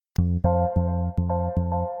Hi,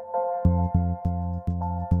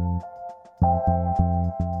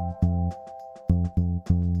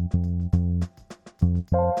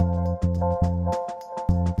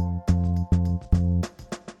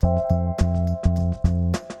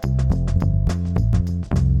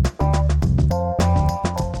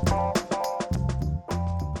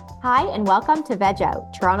 and welcome to Veg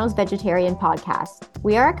Out, Toronto's vegetarian podcast.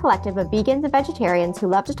 We are a collective of vegans and vegetarians who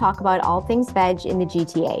love to talk about all things veg in the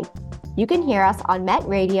GTA. You can hear us on Met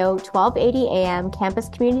Radio, 1280 AM Campus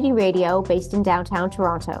Community Radio based in downtown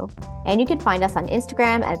Toronto. And you can find us on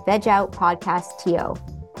Instagram at Veg Out Podcast TO.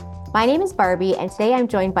 My name is Barbie, and today I'm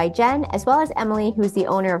joined by Jen, as well as Emily, who's the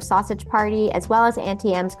owner of Sausage Party, as well as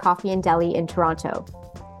Aunty M's Coffee and Deli in Toronto.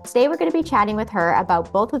 Today, we're going to be chatting with her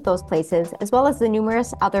about both of those places, as well as the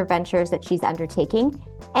numerous other ventures that she's undertaking,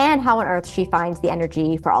 and how on earth she finds the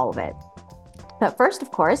energy for all of it. But first,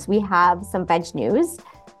 of course, we have some veg news.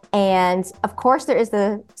 And of course, there is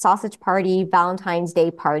the Sausage Party Valentine's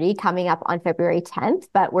Day party coming up on February 10th,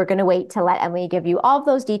 but we're going to wait to let Emily give you all of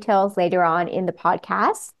those details later on in the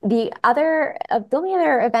podcast. The only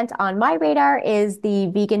other event on my radar is the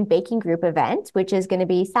Vegan Baking Group event, which is going to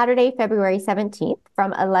be Saturday, February 17th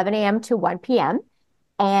from 11 a.m. to 1 p.m.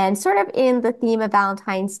 And sort of in the theme of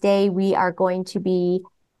Valentine's Day, we are going to be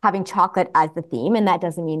having chocolate as the theme. And that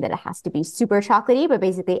doesn't mean that it has to be super chocolatey, but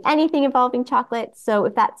basically anything involving chocolate. So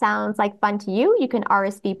if that sounds like fun to you, you can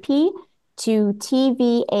RSVP to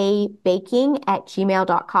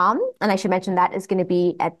tvabaking@gmail.com. And I should mention that is going to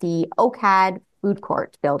be at the OCAD Food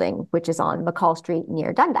Court building, which is on McCall Street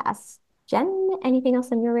near Dundas. Jen, anything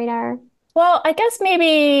else on your radar? Well, I guess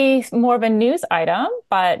maybe more of a news item,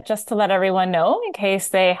 but just to let everyone know in case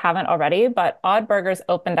they haven't already, but Odd Burgers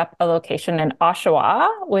opened up a location in Oshawa,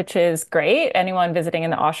 which is great. Anyone visiting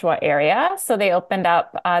in the Oshawa area. So they opened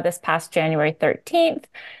up this past January 13th.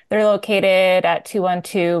 They're located at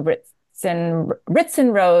 212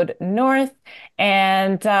 Ritson Road North.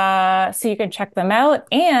 And so you can check them out.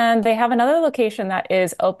 And they have another location that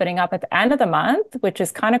is opening up at the end of the month, which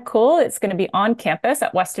is kind of cool. It's going to be on campus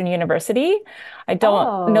at Western University. I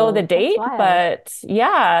don't know the date, but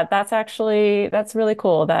yeah, that's really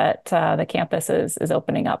cool that the campus is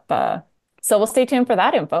opening up. So we'll stay tuned for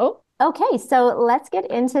that info. Okay, so let's get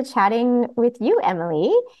into chatting with you,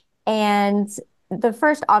 Emily. And the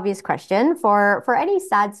first obvious question for any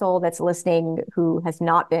sad soul that's listening who has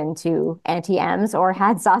not been to Aunty M's or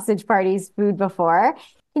had Sausage Party's food before,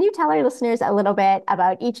 can you tell our listeners a little bit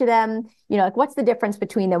about each of them? You know, like what's the difference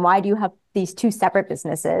between them? Why do you have these two separate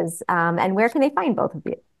businesses? And where can they find both of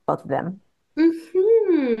them?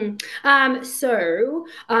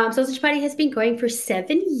 Sausage Party has been going for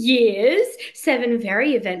 7 years, 7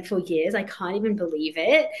 very eventful years. I can't even believe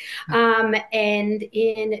it. And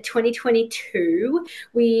in 2022,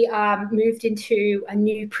 we moved into a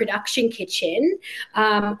new production kitchen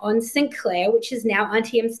on St. Clair, which is now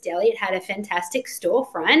Aunty M's Deli. It had a fantastic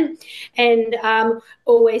storefront, and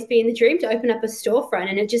always been the dream to open up a storefront,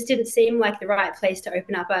 and it just didn't seem like the right place to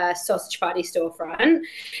open up a Sausage Party storefront.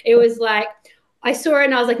 It was like, I saw it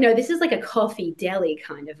and I was like, no, this is like a coffee deli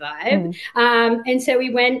kind of vibe. And so we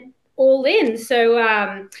went all in.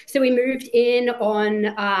 So we moved in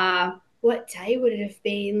on what day would it have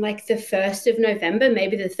been? Like the 1st of November,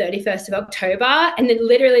 maybe the 31st of October. And then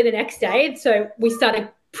literally the next day, so we started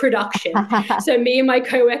production. So me and my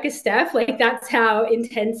co-worker Steph, like that's how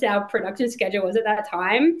intense our production schedule was at that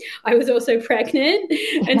time. I was also pregnant,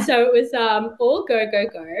 and so it was all go.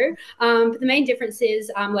 But the main difference is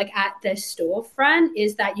like at the storefront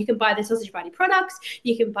is that you can buy the Sausage Party products,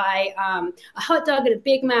 you can buy a hot dog and a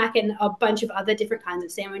Big Mac and a bunch of other different kinds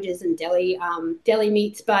of sandwiches and deli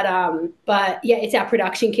meats. But yeah, it's our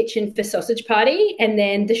production kitchen for Sausage Party, and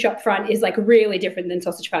then the shop front is like really different than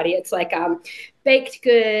Sausage Party. It's like baked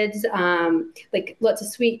goods, like lots of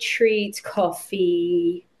sweet treats,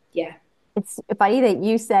 coffee. Yeah. It's funny that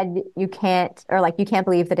you said you can't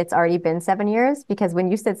believe that it's already been 7 years, because when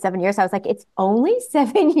you said 7 years, I was like, it's only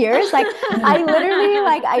 7 years. Like I literally,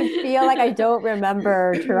 I feel like I don't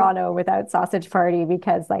remember Toronto without Sausage Party,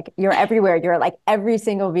 because like you're everywhere. You're like every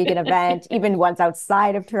single vegan event, even ones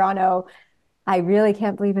outside of Toronto. I really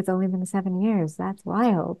can't believe it's only been 7 years. That's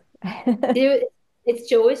wild.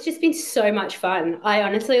 It's always just been so much fun. I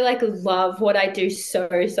honestly love what I do so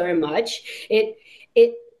much.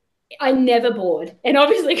 I'm never bored, and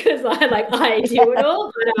obviously because I do it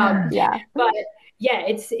all. But yeah,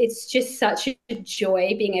 it's just such a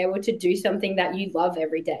joy being able to do something that you love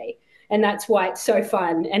every day, and that's why it's so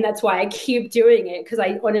fun, and that's why I keep doing it, because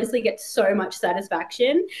I honestly get so much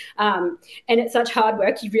satisfaction. And it's such hard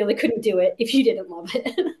work. You really couldn't do it if you didn't love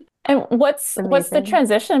it. And what's the Amazing.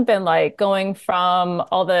 transition been like going from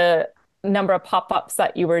all the number of pop-ups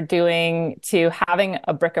that you were doing to having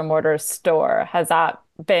a brick and mortar store? Has that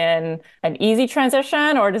been an easy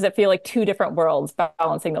transition, or does it feel like two different worlds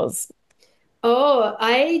balancing those? Oh,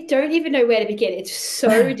 I don't even know where to begin. It's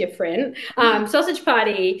so different. Sausage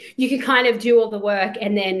Party, you can kind of do all the work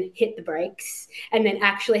and then hit the brakes and then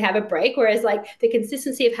actually have a break. Whereas, like, the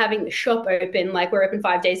consistency of having the shop open, like, we're open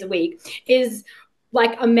 5 days a week, is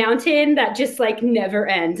like a mountain that just like never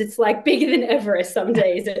ends. It's like bigger than Everest some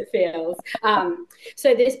days, it feels.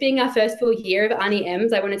 So this being our first full year of Aunty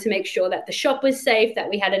M's, I wanted to make sure that the shop was safe, that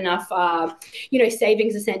we had enough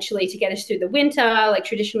savings essentially to get us through the winter. Like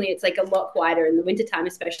traditionally, it's like a lot quieter in the wintertime,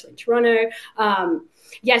 especially in Toronto.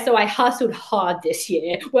 So I hustled hard this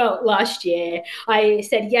year. Well, last year, I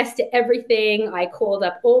said yes to everything. I called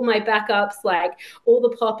up all my backups, like all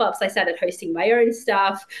the pop ups. I started hosting my own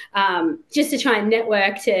stuff just to try and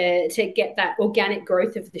network to get that organic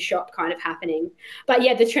growth of the shop kind of happening. But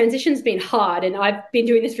yeah, the transition's been hard, and I've been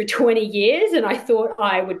doing this for 20 years, and I thought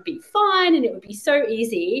I would be fine and it would be so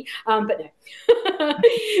easy. But no,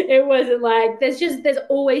 it wasn't. Like there's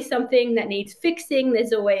always something that needs fixing.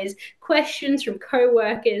 There's always questions from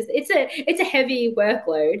co-workers. It's a heavy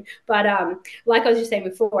workload, but like I was just saying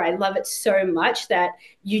before, I love it so much that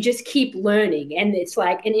you just keep learning, and it's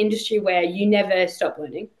like an industry where you never stop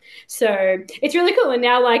learning. So it's really cool. And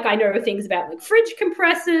now, like, I know things about like fridge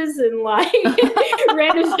compressors and like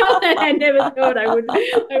random stuff that I never thought I would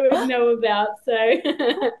know about.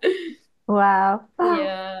 So Wow.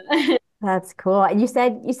 yeah. That's cool. And you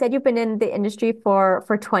said you've been in the industry for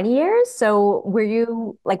 20 years. So were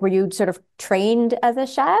you sort of trained as a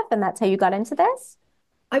chef and that's how you got into this?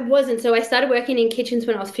 I wasn't. So I started working in kitchens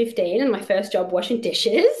when I was 15, and my first job washing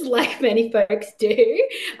dishes, like many folks do.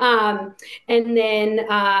 And then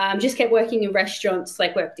just kept working in restaurants,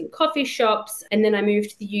 like worked in coffee shops. And then I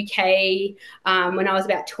moved to the UK when I was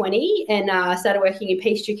about 20 and started working in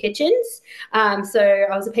pastry kitchens. So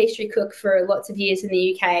I was a pastry cook for lots of years in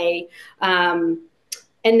the UK.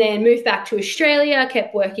 And then moved back to Australia,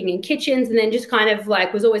 kept working in kitchens, and then just kind of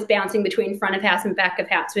like was always bouncing between front of house and back of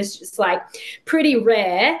house. It's just like pretty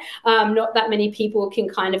rare. Not that many people can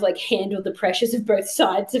kind of like handle the pressures of both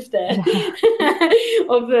sides of the Yeah.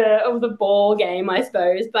 of the ball game, I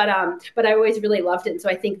suppose. But I always really loved it. And so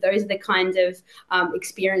I think those are the kinds of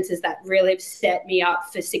experiences that really have set me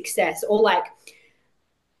up for success, or like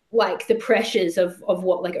the pressures of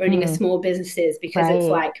what like owning a Mm, small business is, because it's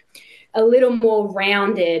right. like a little more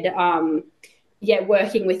rounded,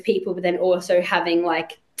 working with people, but then also having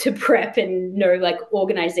like to prep and know like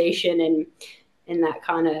organization and that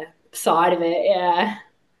kind of side of it. Yeah.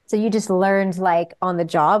 So you just learned like on the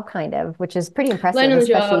job kind of, which is pretty Learn impressive, on the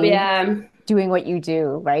job. especially Yeah. doing what you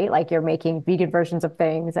do, right? Like you're making vegan versions of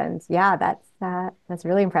things and yeah, that's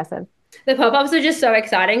really impressive. The pop-ups are just so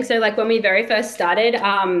exciting. So like when we very first started,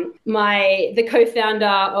 the co-founder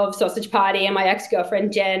of Sausage Party and my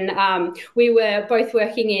ex-girlfriend Jen, we were both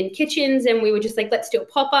working in kitchens, and we were just like, let's do a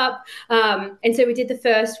pop-up. And so we did the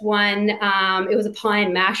first one. It was a pie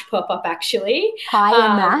and mash pop-up actually. Pie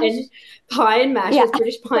and mash? And pie and mash, it Yeah. was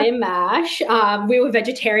British pie and mash. We were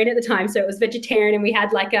vegetarian at the time, so it was vegetarian, and we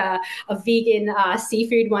had like a vegan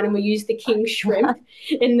seafood one, and we used the king shrimp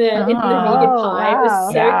in the vegan Oh, Oh, pie. It was wow.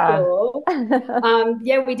 so yeah. cool.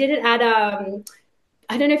 We did it at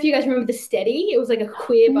I don't know if you guys remember the Steady. It was like a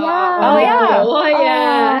queer bar Oh, on the Yeah. yeah. floor.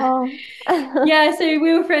 Yeah. Oh. Yeah, so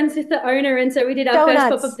we were friends with the owner, and so we did our first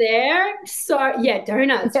pop up Donuts. there. So yeah,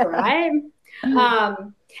 donuts, Yeah. right?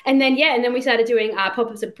 Um, and then we started doing pop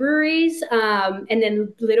ups at breweries, and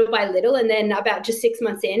then little by little, and then about just 6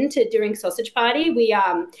 months into doing Sausage Party,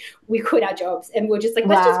 we quit our jobs and we're just like,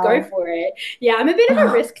 let's just go Wow. for it. Yeah, I'm a bit of a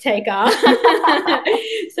risk taker,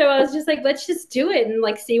 so I was just like, let's just do it and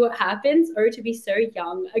like see what happens. Oh, to be so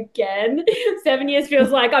young again. 7 years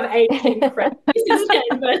feels like I've aged incredibly since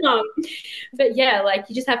then, but yeah, like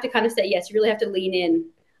you just have to kind of say yes. You really have to lean in.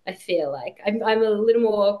 I feel like I'm a little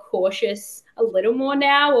more cautious, a little more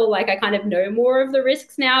now, or like I kind of know more of the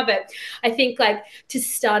risks now. But I think like to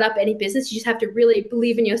start up any business, you just have to really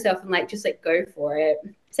believe in yourself and like just like go for it.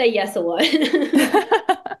 Say yes a lot.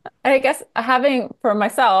 I guess for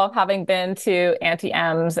myself, having been to Aunty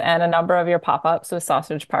M's and a number of your pop-ups with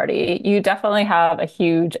Sausage Party, you definitely have a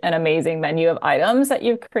huge and amazing menu of items that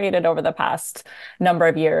you've created over the past number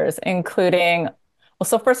of years, including Well,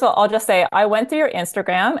 so first of all, I'll just say I went through your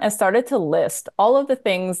Instagram and started to list all of the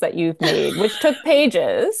things that you've made, which took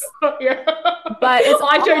pages, Yeah. but it's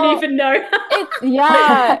I don't all even know.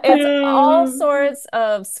 it's all sorts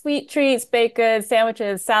of sweet treats, baked goods,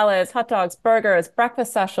 sandwiches, salads, hot dogs, burgers,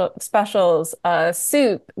 breakfast specials,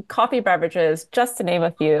 soup, coffee beverages, just to name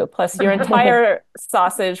a few, plus your entire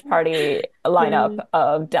sausage party lineup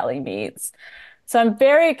of deli meats. So I'm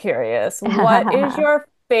very curious, what is your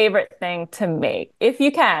favorite thing to make, if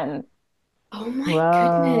you can? Oh my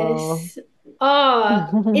Whoa. goodness.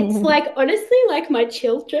 It's like honestly like my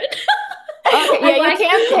children. Okay, I yeah, you like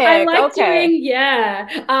can I pick. like Okay. doing, yeah.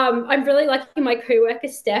 I'm really lucky my coworker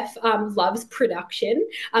Steph loves production.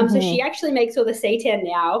 So she Mhm. actually makes all the seitan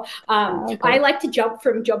now. Oh, I great. like to jump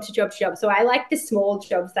from job to job to job. So I like the small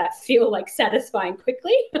jobs that feel like satisfying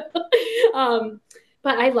quickly. um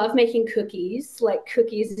but I love making cookies. Like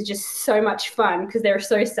cookies are just so much fun because they're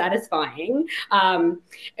so satisfying.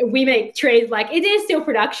 We make trays, like it is still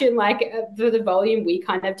production, like for the volume we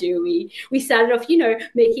kind of do. We started off,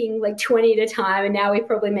 making like 20 at a time, and now we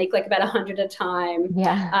probably make like about 100 at a time.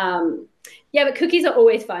 Yeah. Yeah, but cookies are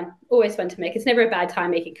always fun to make. It's never a bad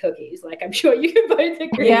time making cookies. Like I'm sure you can both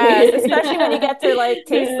Yes, agree. especially when you get to like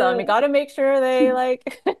taste them. You got to make sure they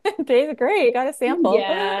like taste great. You got to sample.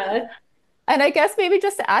 Yeah. And I guess maybe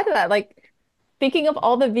just to add to that, like thinking of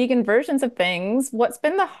all the vegan versions of things, what's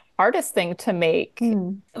been the hardest thing to make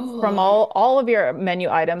Hmm. from Oh. all of your menu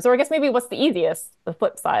items? Or I guess maybe what's the easiest, the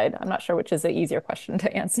flip side. I'm not sure which is the easier question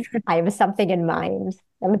to answer. I have something in mind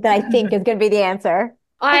that I think is going to be the answer.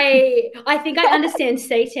 I think I understand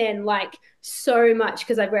seitan like so much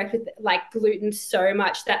because I've worked with like gluten so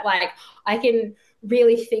much that like I can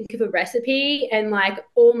really think of a recipe and like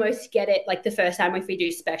almost get it like the first time if we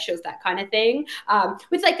do specials, that kind of thing.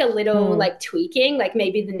 With like a little Hmm. like tweaking, like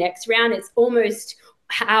maybe the next round it's almost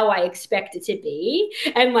how I expect it to be,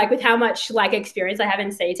 and like with how much like experience I have in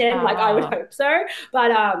seitan, like I would Ah, hope so.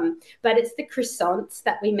 But it's the croissants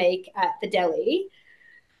that we make at the deli.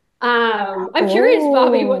 I'm curious,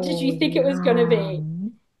 Barbie, what did Oh, you think it was going to be?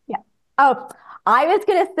 yeah. Yeah. Oh, I was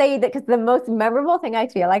going to say that because the most memorable thing I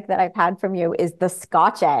feel like that I've had from you is the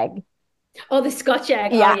Scotch egg. Oh, the Scotch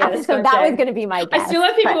egg. Oh, Yeah. yeah, the So Scotch that was egg. going to be my I guess. still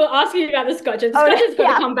have people But asking me about the Scotch egg. The oh, Scotch no, egg's got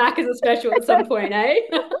to yeah. come back as a special at some point, eh?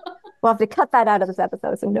 We'll have to cut that out of this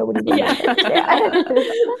episode so nobody Yeah. remembers. Yeah.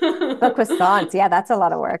 But croissants, yeah, that's a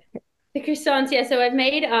lot of work. The croissants, yeah. So I've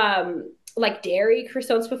made like dairy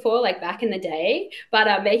croissants before, like back in the day,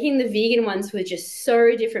 but making the vegan ones were just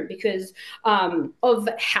so different because of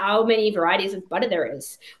how many varieties of butter there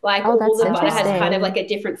is. Like Oh, all that's the butter has kind of interesting. like a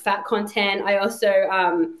different fat content. I also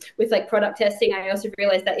with like product testing, I also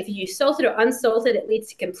realized that if you use salted or unsalted, it leads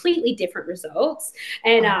to completely different results.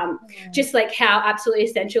 And Oh. just like how absolutely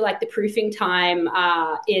essential like the proofing time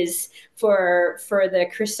is for the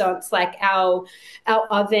croissants, like our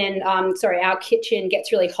oven, sorry, our kitchen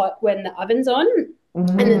gets really hot when the oven's on.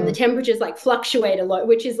 And then the Mm, temperatures like fluctuate a lot,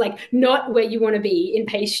 which is like not where you want to be in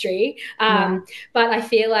pastry. yeah. But I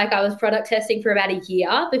feel like I was product testing for about a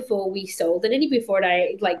year before we sold it any, before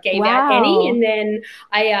I like gave out any. And Wow. then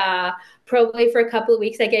I probably for a couple of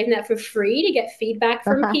weeks I gave them that for free to get feedback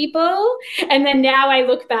from Uh-huh. people. And then now I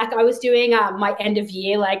look back, I was doing my end of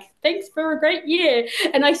year, like thanks for a great year,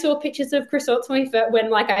 and I saw pictures of croissants when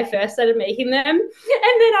like I first started making them, and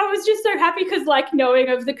then I was just so happy because like knowing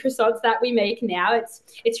of the croissants that we make now,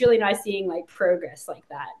 it's really nice seeing like progress like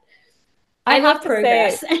that. I I have love to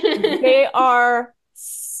say, progress. they are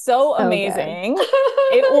so So good. amazing.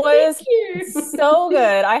 It Thank was you. so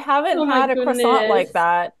good. I haven't Oh my had a croissant like goodness.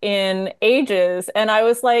 that in ages. And I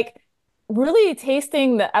was like really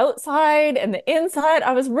tasting the outside and the inside.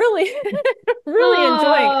 I was really, really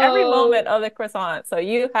enjoying every moment Oh, of the croissant. So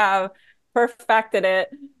you have perfected it.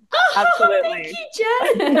 oh, thank Absolutely. you,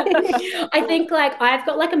 Jen. I think like I've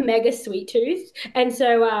got like a mega sweet tooth, and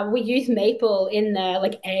so we use maple in the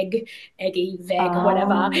like eggy, veg,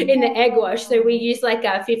 whatever, in the egg wash. So we Oh, use like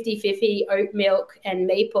a 50-50 oat milk and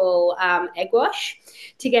maple egg wash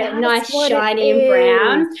to get it that's nice, what it shiny, and is.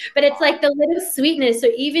 brown. But it's like the little sweetness. So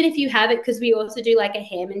even if you have it, because we also do like a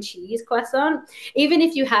ham and cheese croissant, even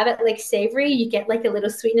if you have it like savory, you get like a little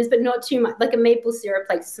sweetness, but not too much, like a maple syrup,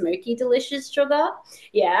 like smoky, delicious sugar.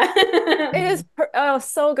 Yeah. It is oh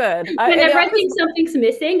so good. Whenever I think something's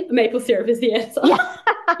missing, maple syrup is the answer. Yeah.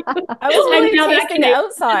 I was And really now that tasting the can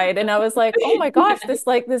outside and I was like, oh my yeah, gosh, this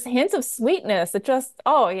like this hint of sweetness. It just,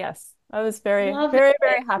 oh yes. I was very, love very, it.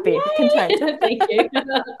 very happy, content. Yay! Thank you.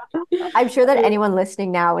 I'm sure that anyone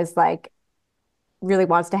listening now is like really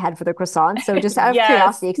wants to head for the croissant. So just out of Yes.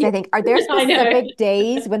 curiosity, because I think are there I know. specific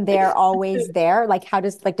days when they're always there? Like how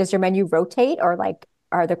does your menu rotate or like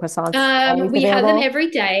Are the croissants always We have them available? every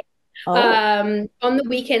day. Oh, On the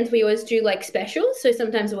weekends we always do like specials. So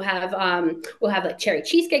sometimes we'll have like cherry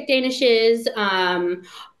cheesecake danishes.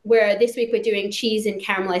 Where this week we're doing cheese and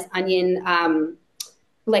caramelized onion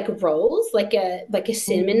like rolls, like a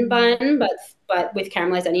cinnamon mm. bun, but with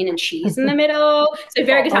caramelized onion and cheese in the middle. So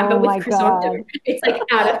very good time, Oh but with my croissant dough. God. It's like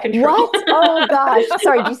out of control. What? Oh gosh.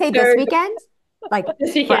 Sorry, did you say this So weekend? Like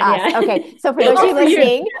this for weekend, us. yeah. Okay. So for those of Oh, you for you.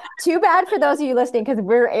 listening, too bad for those of you listening because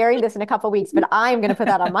we're airing this in a couple weeks, but I'm going to put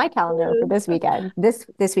that on my calendar for this weekend. This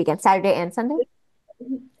weekend, Saturday and Sunday.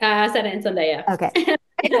 Saturday and Sunday, Okay.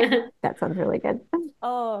 yeah. That sounds really good.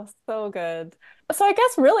 Oh, so good. So I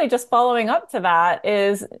guess really just following up to that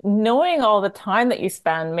is knowing all the time that you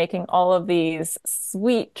spend making all of these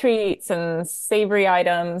sweet treats and savory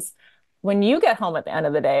items. When you get home at the end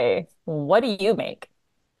of the day, what do you make?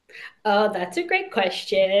 Oh, that's a great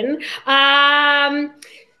question.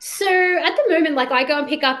 So at the moment, like I go and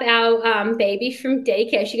pick up our baby from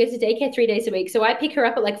daycare. She goes to daycare 3 days a week. So I pick her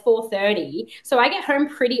up at like 4:30. So I get home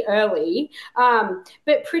pretty early.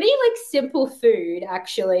 But pretty like simple food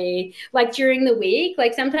actually. Like during the week,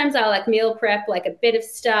 like sometimes I'll like meal prep like a bit of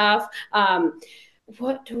stuff.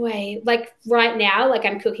 What do I like right now? Like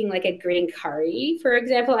I'm cooking like a green curry, for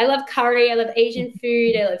example. I love curry. I love Asian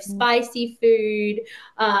food. I love spicy food.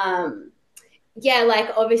 Um, yeah, like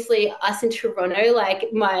obviously us in Toronto, like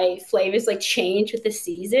my flavors like change with the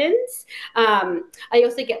seasons. I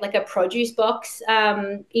also get like a produce box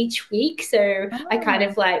each week, so I kind Oh.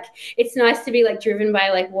 of like it's nice to be like driven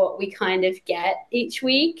by like what we kind of get each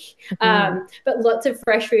week. Mhm. But lots of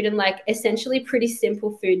fresh food and like essentially pretty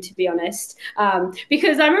simple food to be honest.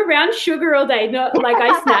 Because I'm around sugar all day, not like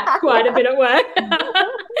I snack quite a bit at work.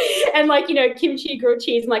 And like kimchi, grilled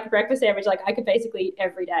cheese, and like a breakfast sandwich, like I could basically eat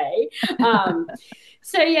every day.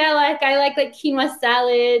 So yeah, like I like quinoa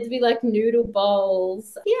salads, we like noodle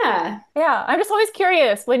bowls. Yeah. Yeah, I'm just always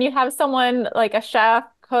curious when you have someone like a chef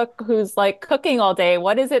cook who's like cooking all day,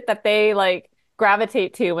 what is it that they like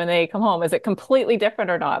gravitate to when they come home? Is it completely different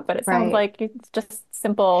or not? But it sounds Right. like it's just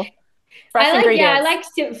simple, I fresh like yeah,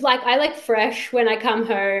 ingredients. I like fresh when I come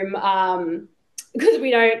home. Because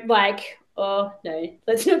we don't like oh no,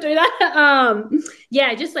 let's not do that.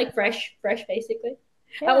 Yeah, just like fresh basically.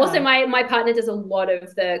 Also Yeah. my partner does a lot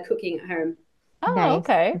of the cooking at home. Oh, Nice.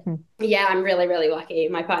 okay. Mhm. Yeah, I'm really, really lucky.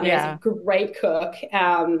 My partner is a Yeah. great cook.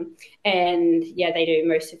 And yeah, they do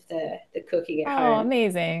most of the cooking at Oh, home.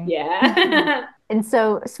 amazing. Yeah. And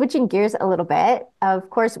so switching gears a little bit, of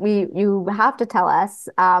course, you have to tell us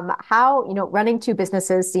how, running two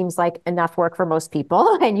businesses seems like enough work for most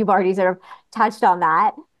people, and you've already sort of touched on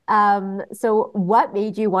that. So what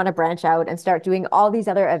made you want to branch out and start doing all these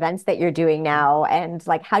other events that you're doing now? And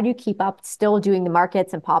like, how do you keep up still doing the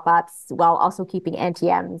markets and pop-ups while also keeping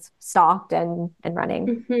NTMs stocked and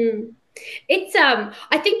running? Mhm. It's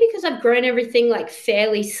I think because I've grown everything like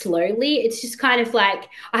fairly slowly, it's just kind of like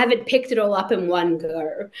I haven't picked it all up in one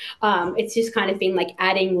go. It's just kind of been like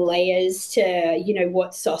adding layers to,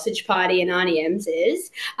 what Sausage Party and Auntie M's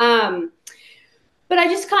is. But I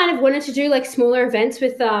just kind of wanted to do like smaller events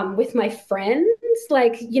with my friends,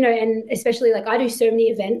 like and especially like I do so many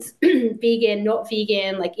events, vegan, not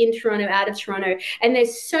vegan, like in Toronto, out of Toronto, and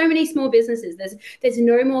there's so many small businesses. There's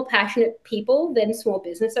no more passionate people than small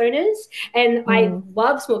business owners, and I Mm.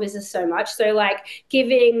 love small business so much. So like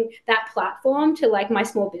giving that platform to like my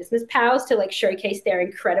small business pals to like showcase their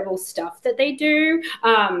incredible stuff that they do,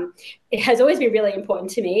 it has always been really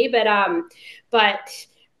important to me. But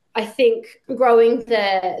I think growing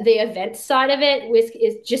the event side of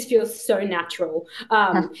it just feels so natural.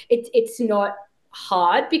 It's not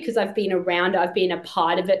hard because I've been a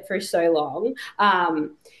part of it for so long.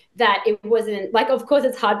 That it wasn't like, of course,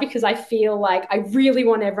 it's hard because I feel like I really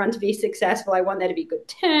want everyone to be successful. I want there to be good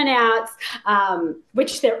turnouts,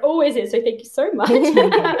 which there always is. So thank you so much.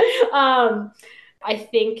 um, I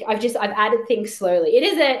think I've added things slowly.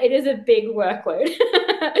 It is a big workload,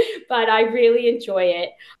 but I really enjoy it.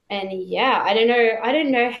 And yeah, I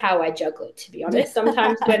don't know how I juggle it, to be honest.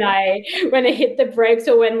 Sometimes when I hit the brakes,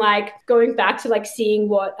 or when like going back to like seeing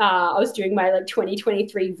what I was doing my like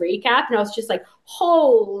 2023 recap, and I was just like,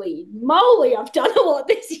 holy moly, I've done a lot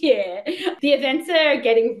this year. The events are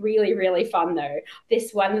getting really, really fun though.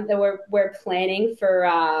 This one that we're planning for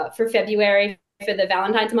February for the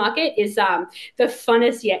Valentine's market is the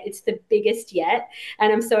funnest yet. It's the biggest yet,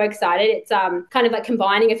 and I'm so excited. It's kind of like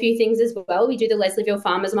combining a few things as well. We do the Leslieville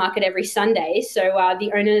Farmers Market every Sunday, so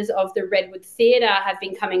the owners of the Redwood Theatre have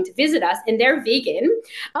been coming to visit us, and they're vegan,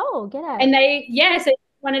 Oh, get and out. they yeah, so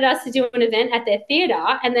wanted us to do an event at their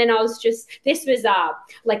theater, and then this was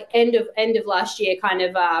like end of last year, kind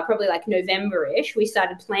of probably like November-ish. We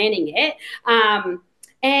started planning it.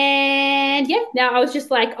 And yeah, now I was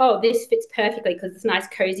just like, oh, this fits perfectly because it's a nice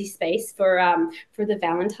cozy space for the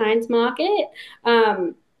Valentine's market.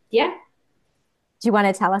 Yeah. Do you want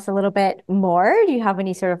to tell us a little bit more? Do you have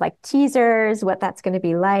any sort of like teasers, what that's going to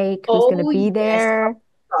be like? Who's going to Oh be yes. there?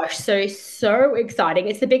 Gosh, so exciting.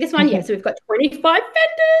 It's the biggest one yet. So we've got 25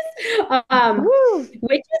 vendors, Woo!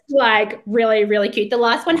 which is like really, really cute. The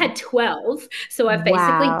last one had 12. So I've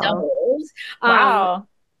basically Wow. doubled. Um, Wow.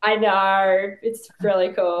 I know, it's really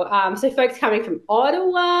cool. So folks coming from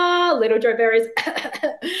Ottawa, Little Joe Berries.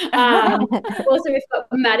 Also we've got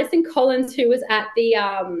Madison Collins, who was at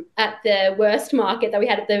the worst market that we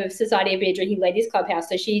had at the Society of Beer Drinking Ladies Clubhouse.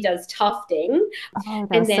 So she does tufting. Oh, And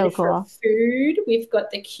that's then so for cool. food, we've got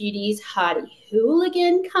the Cuties Hardy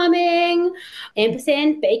Hooligan coming.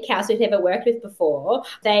 Ampersand Bakehouse, we've never worked with before.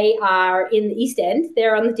 They are in the East End.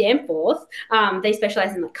 They're on the Danforth. They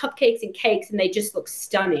specialize in like cupcakes and cakes, and they just look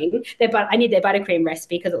stunning. I need their buttercream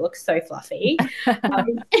recipe because it looks so fluffy.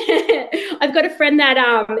 I've got a friend that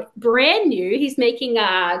brand new. He's making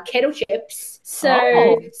kettle chips. So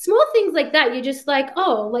Oh, small things like that, you're just like,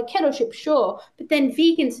 oh, like kettle chips, sure. But then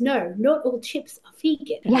vegans, no, not all chips are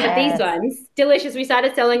vegan. Yeah. But these yes. ones, delicious. We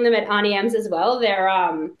started selling them at Aunty M's as well.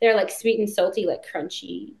 They're like sweet and salty, like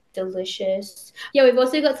crunchy, delicious. Yeah, we've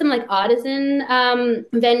also got some like artisan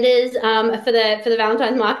vendors for the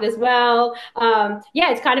Valentine's market as well.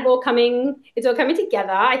 Yeah, it's all coming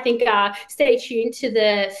together. I think stay tuned to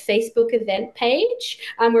the Facebook event page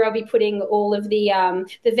where I'll be putting all of the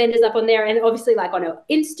vendors up on there, and obviously like on our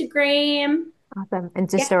Instagram. Awesome. And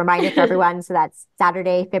just Yeah. a reminder for everyone, so that's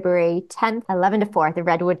Saturday, February 10th, 11 to 4 at the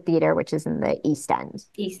Redwood Theater, which is in the East End.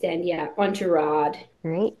 East End, yeah, on Gerard.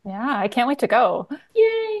 Great. Yeah, I can't wait to go.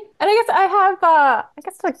 Yay. And I guess I have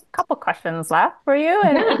like a couple questions left for you.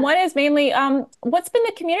 And Yeah. one is mainly what's been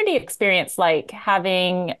the community experience like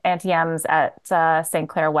having Aunty M's at St.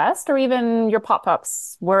 Clair West or even your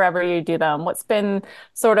pop-ups wherever you do them? What's been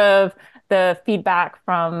sort of the feedback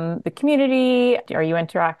from the community? Are you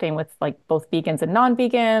interacting with like both vegans and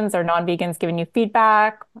non-vegans, or non-vegans giving you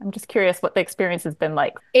feedback? I'm just curious what the experience has been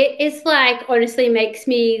like. It is like honestly makes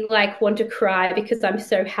me like want to cry because I'm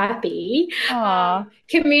so happy. Aw.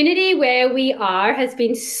 Community where we are has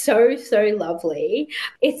been so lovely.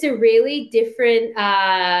 It's a really different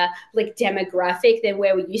like demographic than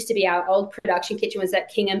where we used to be. Our old production kitchen was at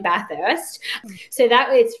King and Bathurst, so that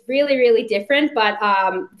it's really different. But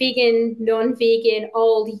vegan, non-vegan,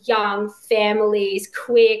 old, young, families,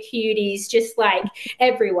 queer cuties, just like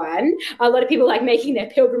everyone. A lot of people like making their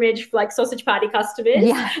pilgrimage for like sausage party customers,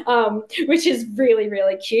 Yeah. which is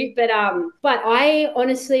really cute. But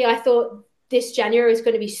I thought this January is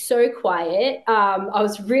going to be so quiet. I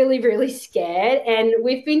was really scared, and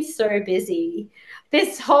we've been so busy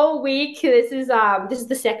this whole week. This is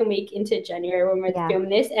the second week into January when we're Yeah. filming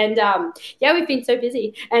this, and yeah, we've been so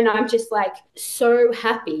busy, and I'm just like so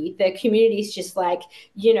happy. The community's just like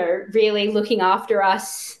really looking after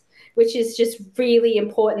us, which is just really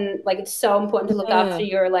important. Like it's so important to look after Mhm.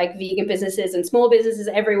 your like vegan businesses and small businesses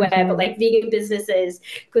everywhere, but Mhm. like vegan businesses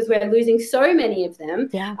because we're losing so many of them.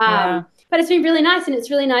 Yeah. Yeah. But it's been really nice, and it's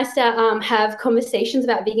really nice to have conversations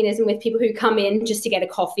about veganism with people who come in just to get a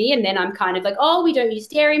coffee, and then I'm kind of like, oh, we don't use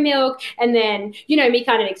dairy milk, and then me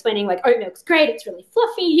kind of explaining like oat milk's great, it's really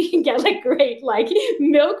fluffy, you can get like great like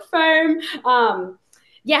milk foam.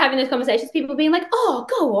 Yeah, having those conversations, people being like, oh,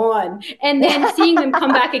 go on. And then seeing them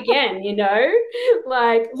come back again,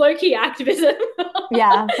 like low-key activism.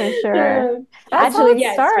 Yeah, for sure. That's how it Actually,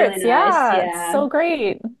 Yeah, it's really starts. nice. Yeah, it's Yeah. so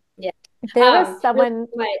great. Yeah. there was Really, someone,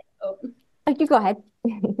 oh, oh, you go ahead.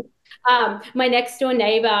 my next door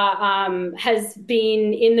neighbor has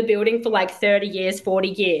been in the building for like 30 years, 40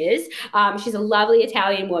 years. She's a lovely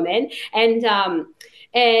Italian woman.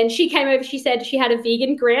 And she came over, she said she had a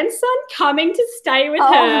vegan grandson coming to stay with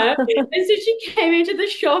her. Oh, And so she came into the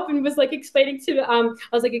shop and was like explaining to I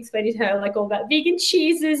was like explaining to her like all about vegan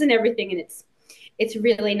cheeses and everything, and it's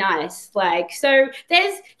really nice. Like, so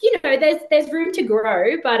there's room to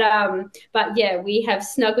grow, but yeah, we have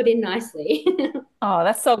snuggled in nicely. Oh,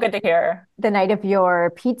 that's so good to hear. the night of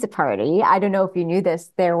your pizza party, I don't know if you knew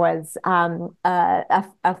this, there was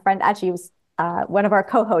a friend, actually, it was one of our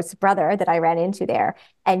co-hosts' brother that I ran into there,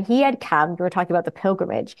 and he had come. We were talking about the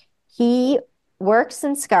pilgrimage. He works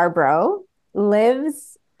in Scarborough,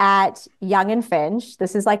 lives at Yonge and Finch.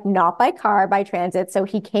 This is like not by car, by transit. So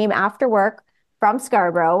he came after work from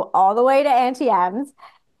Scarborough all the way to Aunty M's,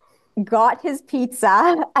 got his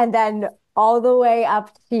pizza, and then all the way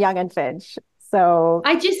up to Yonge and Finch. So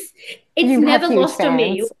it's you have never huge lost on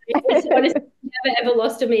me. fans. It's honestly never ever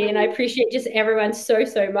lost on me. And I appreciate just everyone so,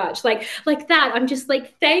 so much. Like that. I'm just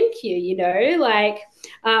like, thank you, like,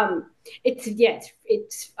 um,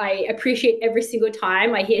 I appreciate every single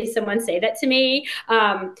time I hear someone say that to me.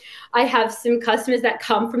 I have some customers that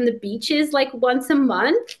come from the beaches like once a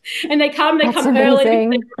month, and they come That's early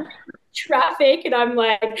amazing. traffic, and I'm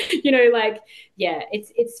like, like, yeah,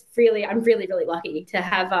 it's really, I'm really, really lucky to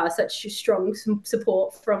have such strong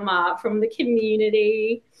support from the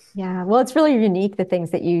community. Yeah, well, it's really unique the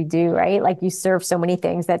things that you do, right? Like you serve so many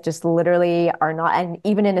things that just literally are not, and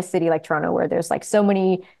even in a city like Toronto where there's like so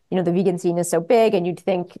many, the vegan scene is so big and you'd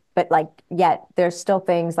think, but like yet there's still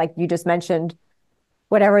things like you just mentioned,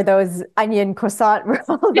 whatever those onion croissant rolls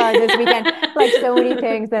are this weekend, like so many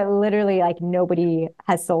things that literally like nobody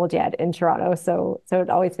has sold yet in Toronto. So it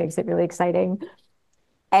always makes it really exciting.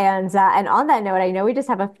 And on that note, I know we just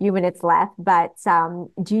have a few minutes left, but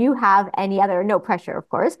do you have any other, no pressure, of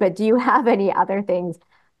course, but do you have any other things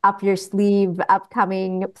up your sleeve,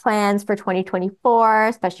 upcoming plans for 2024,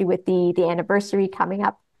 especially with the anniversary coming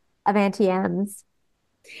up of Aunty M's?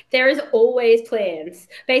 There is always plans.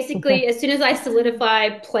 Basically, as soon as I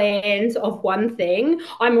solidify plans of one thing,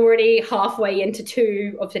 I'm already halfway into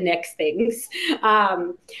two of the next things.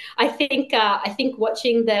 I think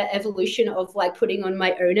watching the evolution of like putting on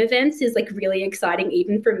my own events is like really exciting,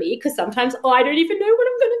 even for me, because sometimes I don't even know what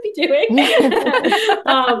I'm going to be doing.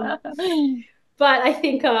 But I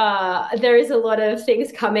think there is a lot of things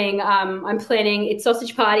coming. I'm planning it's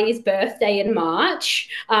Sausage Party's birthday in March.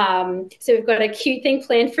 So we've got a cute thing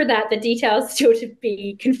planned for that. The details still to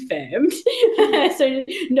be confirmed. So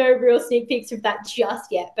no real sneak peeks of that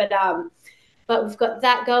just yet. But we've got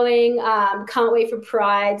that going. Can't wait for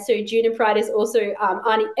Pride. So June and Pride is also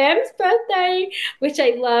Auntie M's birthday, which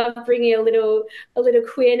I love, bringing a little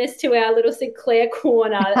queerness to our little Sinclair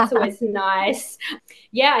corner. That's always nice.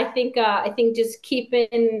 Yeah, I think just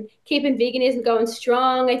keeping veganism going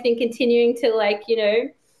strong. I think continuing to like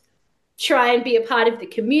try and be a part of the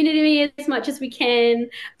community as much as we can.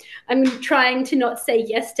 I'm trying to not say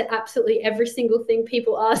yes to absolutely every single thing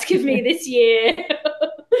people ask of me this year.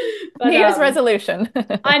 But New Year's resolution.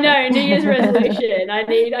 I know, New Year's resolution. I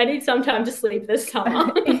need some time to sleep this summer.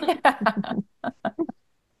 But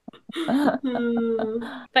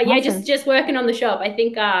yeah, Awesome. just working on the shop. I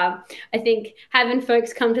think having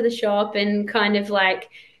folks come to the shop and kind of like,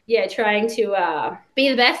 yeah, trying to be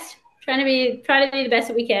the best, trying to be the best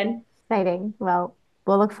that we can. Exciting. Well,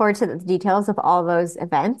 we'll look forward to the details of all those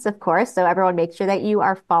events, of course. So everyone make sure that you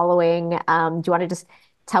are following. Do you want to just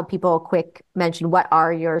tell people a quick mention what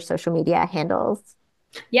are your social media handles?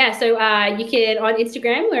 Yeah, so you can on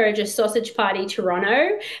Instagram, we're just Sausage Party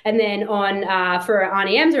Toronto, and then on for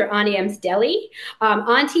Auntie M's or Auntie M's Deli,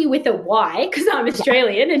 Auntie with a Y because I'm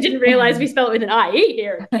Australian and didn't realize we spell it with an IE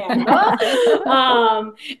here in Canada.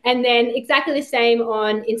 And then exactly the same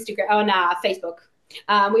on Instagram on Facebook.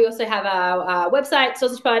 We also have our website,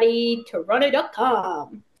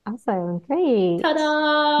 sausagepartytoronto.com. Awesome. Great.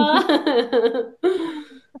 Ta-da!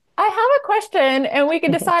 I have a question, and we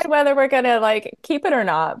can decide whether we're gonna like keep it or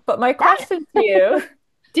not. But my question to you,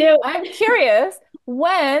 I'm curious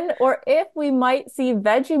when or if we might see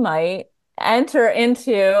Vegemite enter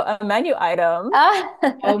into a menu item.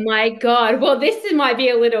 Oh my God. Well, might be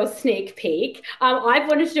a little sneak peek. I've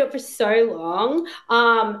wanted to do it for so long.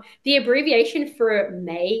 The abbreviation for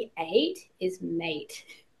May 8 is mate.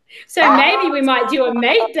 So maybe we might do a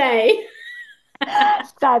mate day.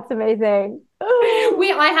 That's amazing.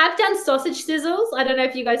 I have done sausage sizzles. I don't know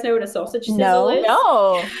if you guys know what a sausage sizzle is.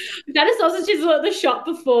 No. I've done a sausage sizzle at the shop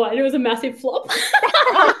before and it was a massive flop.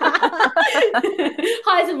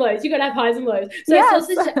 Highs and lows. You gotta have highs and lows. So Yes.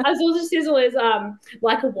 a sausage sizzle is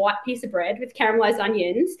like a white piece of bread with caramelized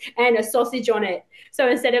onions and a sausage on it. So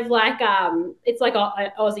instead of like it's like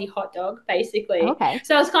an Aussie hot dog basically. Okay.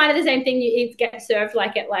 So it's kind of the same thing. You get served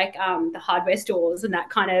like at like the hardware stores and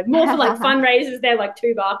that kind of more for like fundraisers. They're like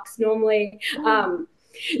 $2 normally.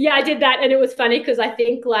 Yeah, I did that and it was funny because I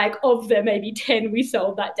think like of the maybe 10 we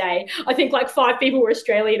sold that day, I think like 5 people were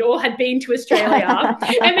Australian or had been to Australia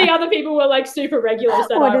and the other people were like super regulars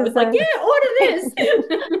that I was like, yeah, order this.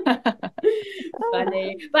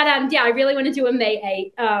 Funny. But yeah, I really want to do a May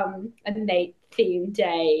 8 a May theme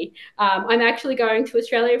day. I'm actually going to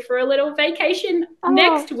Australia for a little vacation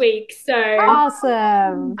next week. So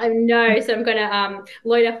awesome. I know. So I'm gonna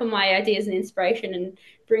load up on my ideas and inspiration and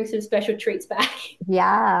bring some special treats back.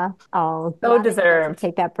 Yeah. Oh, So deserved.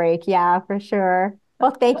 take that break. Yeah, for sure.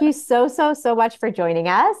 Well, thank you so, so much for joining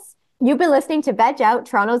us. You've been listening to Veg Out,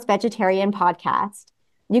 Toronto's vegetarian podcast.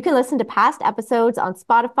 You can listen to past episodes on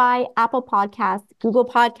Spotify, Apple Podcasts, Google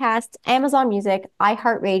Podcasts, Amazon Music,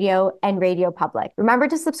 iHeartRadio, and Radio Public. Remember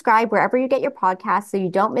to subscribe wherever you get your podcasts so you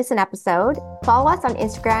don't miss an episode. Follow us on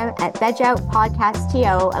Instagram at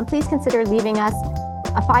VegOutPodcastTO, and please consider leaving us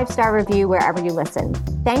a 5-star review wherever you listen.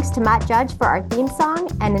 Thanks to Matt Judge for our theme song,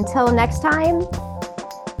 and until next time,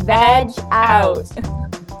 Veg out.